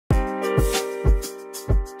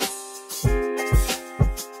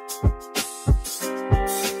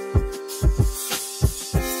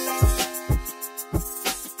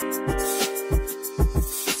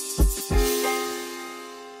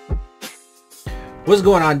What's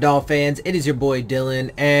going on, Dolphins? It is your boy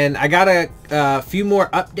Dillon, and I got a few more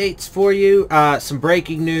updates for you, some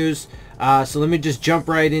breaking news. So let me just jump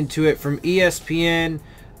right into it. From ESPN,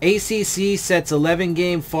 ACC sets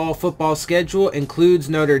 11-game fall football schedule, includes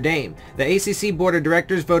Notre Dame. The ACC Board of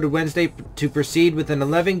Directors voted Wednesday to proceed with an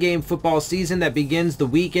 11-game football season that begins the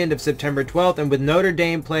weekend of September 12th, and with Notre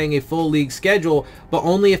Dame playing a full league schedule, but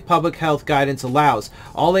only if public health guidance allows.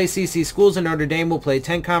 All ACC schools in Notre Dame will play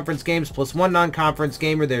 10 conference games plus one non-conference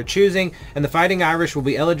game of their choosing, and the Fighting Irish will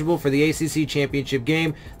be eligible for the ACC championship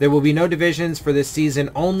game. There will be no divisions for this season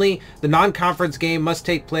only. The non-conference game must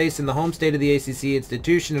take place in the home state of the ACC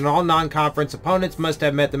institution, and all non-conference opponents must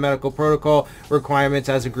have met the medical protocol requirements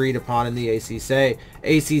as agreed upon in the ACC,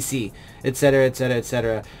 etc., etc.,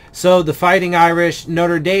 etc. So the Fighting Irish,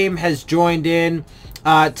 Notre Dame has joined in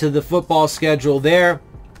to the football schedule there.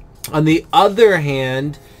 On the other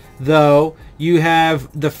hand, though, you have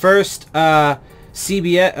the first CFB,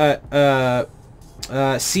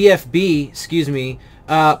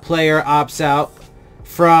 player opts out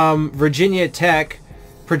from Virginia Tech.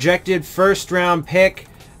 Projected first-round pick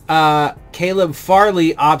Caleb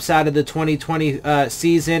Farley opts out of the 2020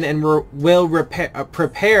 season and will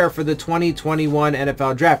prepare for the 2021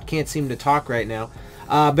 NFL Draft. Can't seem to talk right now.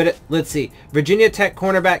 Let's see. Virginia Tech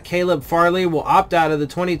cornerback Caleb Farley will opt out of the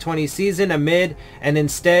 2020 season and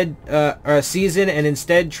instead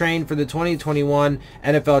train for the 2021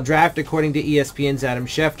 NFL Draft, according to ESPN's Adam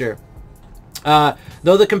Schefter.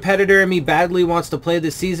 Though the competitor in me badly wants to play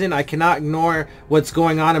this season, I cannot ignore what's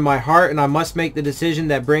going on in my heart, and I must make the decision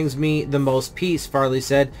that brings me the most peace, Farley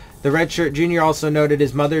said. The redshirt junior also noted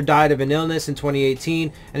his mother died of an illness in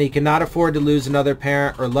 2018, and he cannot afford to lose another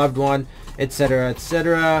parent or loved one, etc.,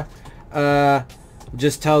 etc.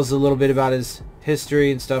 Just tells a little bit about his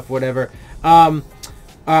history and stuff, whatever.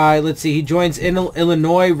 Let's see. He joins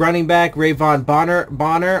Illinois running back Rayvon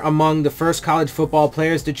Bonner among the first college football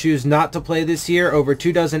players to choose not to play this year. Over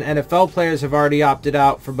 24 NFL players have already opted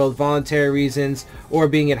out for both voluntary reasons or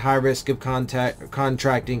being at high risk of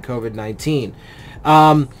contracting COVID-19.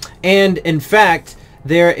 And in fact,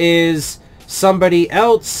 there is somebody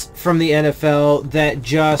else from the NFL that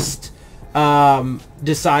just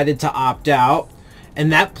decided to opt out. And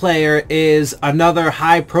that player is another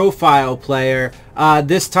high-profile player,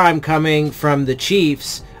 this time coming from the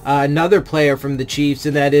Chiefs, another player from the Chiefs,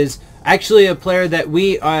 and that is actually a player that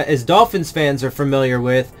we, as Dolphins fans, are familiar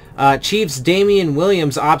with. Chiefs' Damian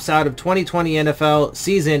Williams opts out of 2020 NFL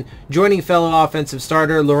season, joining fellow offensive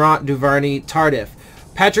starter Laurent Duvernay-Tardif.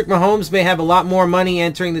 Patrick Mahomes may have a lot more money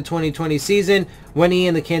entering the 2020 season when he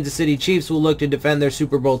and the Kansas City Chiefs will look to defend their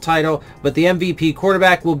Super Bowl title, but the MVP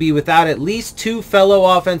quarterback will be without at least two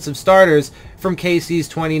fellow offensive starters from KC's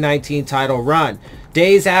 2019 title run.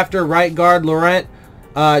 Days after right guard Laurent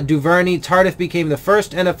Duvernay-Tardif became the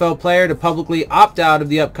first NFL player to publicly opt out of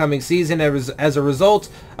the upcoming season as a result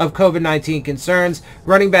of COVID-19 concerns.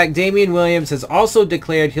 Running back Damian Williams has also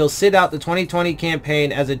declared he'll sit out the 2020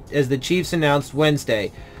 campaign as the Chiefs announced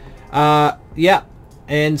Wednesday. Yeah,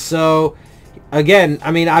 and so again,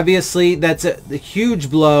 I mean, obviously that's a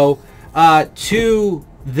huge blow to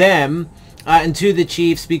them. And to the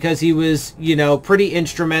Chiefs, because he was, pretty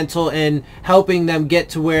instrumental in helping them get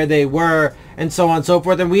to where they were and so on and so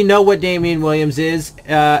forth. And we know what Damian Williams is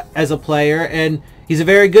as a player, and he's a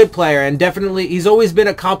very good player, and definitely he's always been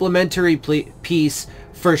a complimentary piece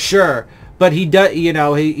for sure. But he does,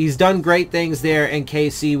 he's done great things there in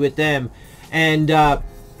KC with them. And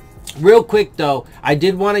real quick though, I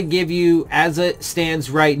did want to give you, as it stands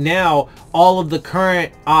right now, all of the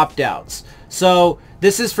current opt-outs. So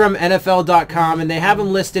this is from NFL.com, and they have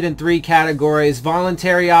them listed in three categories: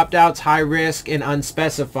 voluntary opt-outs, high risk, and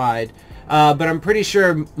unspecified. But I'm pretty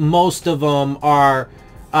sure most of them are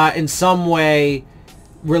in some way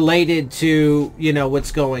related to,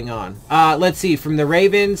 what's going on. Let's see. From the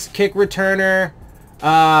Ravens, kick returner.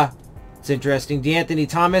 It's interesting. DeAnthony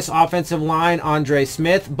Thomas, offensive line, Andre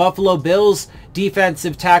Smith. Buffalo Bills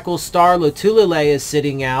defensive tackle star Lotulelei is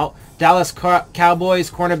sitting out. Dallas Cowboys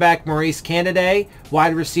cornerback Maurice Canady,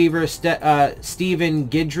 wide receiver Stephen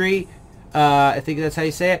Guidry, I think that's how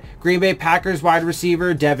you say it. Green Bay Packers wide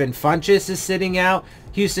receiver Devin Funchess is sitting out.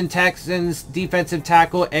 Houston Texans defensive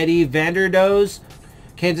tackle Eddie Vanderdoes.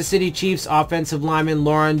 Kansas City Chiefs offensive lineman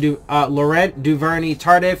Laurent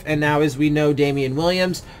Duvernay-Tardif, and now, as we know, Damian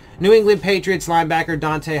Williams. New England Patriots linebacker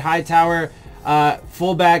Dante Hightower,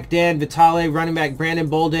 fullback Dan Vitale, running back Brandon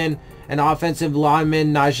Bolden, and offensive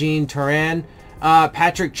lineman Najee Turan.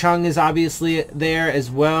 Patrick Chung is obviously there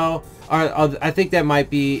as well. I think that might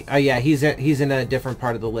be, yeah, he's in a different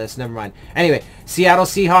part of the list. Never mind. Anyway, Seattle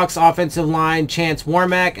Seahawks offensive line, Chance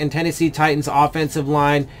Warmack, and Tennessee Titans offensive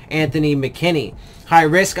line, Anthony McKinney.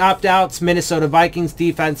 High-risk opt-outs, Minnesota Vikings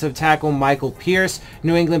defensive tackle Michael Pierce,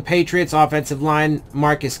 New England Patriots offensive line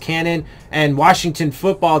Marcus Cannon, and Washington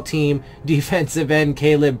football team defensive end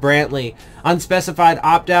Caleb Brantley. Unspecified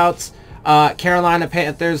opt-outs, Carolina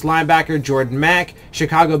Panthers linebacker Jordan Mack,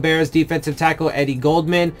 Chicago Bears defensive tackle Eddie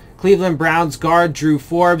Goldman, Cleveland Browns guard Drew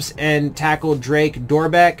Forbes and tackle Drake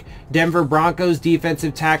Dorbeck, Denver Broncos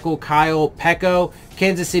defensive tackle Kyle Pecco,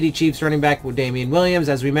 Kansas City Chiefs running back Damian Williams,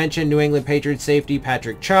 as we mentioned, New England Patriots safety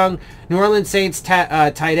Patrick Chung, New Orleans Saints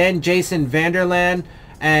tight end Jason Vanderland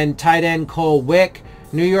and tight end Cole Wick,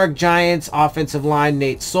 New York Giants offensive line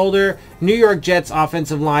Nate Solder, New York Jets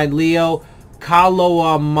offensive line Leo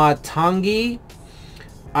Kalowamatangi.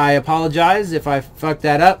 I apologize if I fucked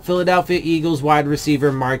that up. Philadelphia Eagles wide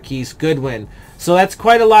receiver Marquise Goodwin. So that's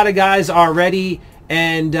quite a lot of guys already,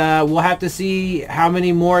 and we'll have to see how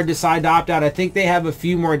many more decide to opt out. I think they have a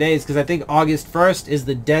few more days because I think August 1st is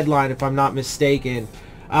the deadline if I'm not mistaken.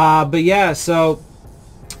 But yeah, so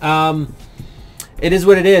it is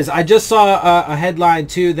what it is. I just saw a headline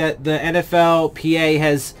too that the NFLPA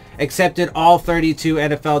has accepted all 32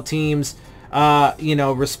 NFL teams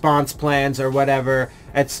response plans or whatever.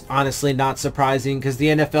 It's honestly not surprising because the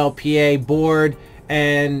NFLPA board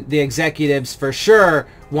and the executives for sure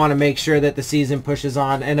want to make sure that the season pushes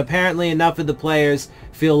on, and apparently enough of the players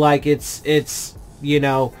feel like it's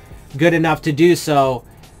good enough to do so.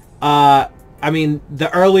 I mean,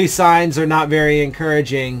 the early signs are not very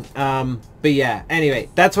encouraging. But yeah, anyway,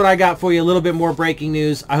 that's what I got for you. A little bit more breaking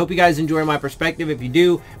news. I hope you guys enjoy my perspective. If you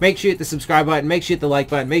do, make sure you hit the subscribe button. Make sure you hit the like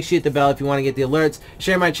button. Make sure you hit the bell if you want to get the alerts.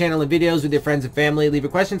 Share my channel and videos with your friends and family. Leave your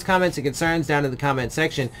questions, comments, and concerns down in the comment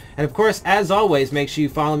section. And of course, as always, make sure you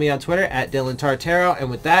follow me on Twitter at Dillon Tartaro. And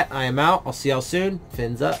with that, I am out. I'll see y'all soon.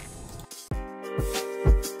 Fins up.